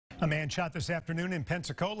A man shot this afternoon in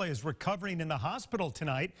Pensacola is recovering in the hospital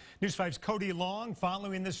tonight. News 5's Cody Long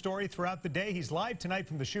following this story throughout the day. He's live tonight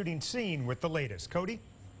from the shooting scene with the latest. Cody?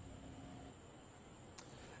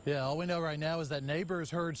 Yeah, all we know right now is that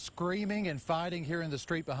neighbors heard screaming and fighting here in the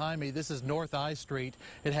street behind me. This is North I Street.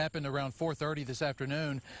 It happened around 4:30 this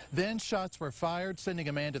afternoon. Then shots were fired, sending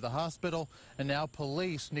a man to the hospital. And now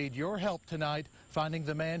police need your help tonight finding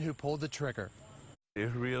the man who pulled the trigger.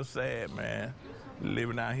 It's real sad, man,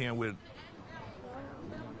 living out here with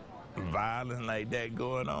violence like that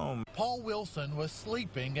going on. Paul Wilson was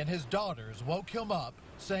sleeping and his daughters woke him up,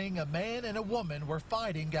 saying a man and a woman were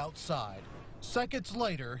fighting outside. Seconds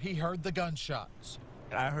later, he heard the gunshots.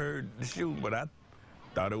 I heard the shooting, but I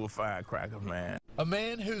thought it was firecrackers, man. A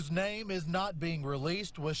man whose name is not being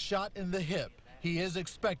released was shot in the hip. He is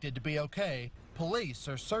expected to be okay. Police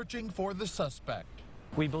are searching for the suspect.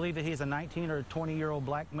 We believe that he's a 19 or 20-year-old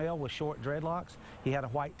black male with short dreadlocks. He had a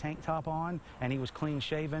white tank top on, and he was clean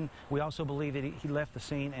shaven. We also believe that he left the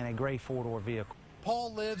scene in a gray four-door vehicle.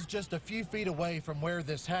 Paul lives just a few feet away from where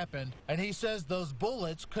this happened, and he says those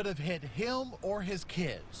bullets could have hit him or his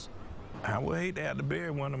kids. I would hate to have to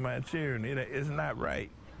bury one of my children. It's not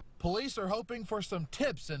right. Police are hoping for some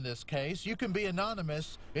tips in this case. You can be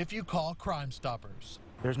anonymous if you call Crime Stoppers.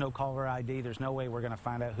 There's no caller ID. There's no way we're going to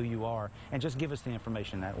find out who you are. And just give us the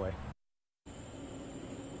information that way.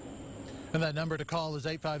 And that number to call is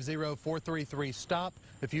 850-433-STOP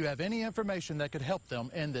if you have any information that could help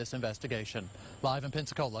them in this investigation. Live in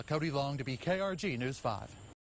Pensacola, Cody Long, WKRG News 5.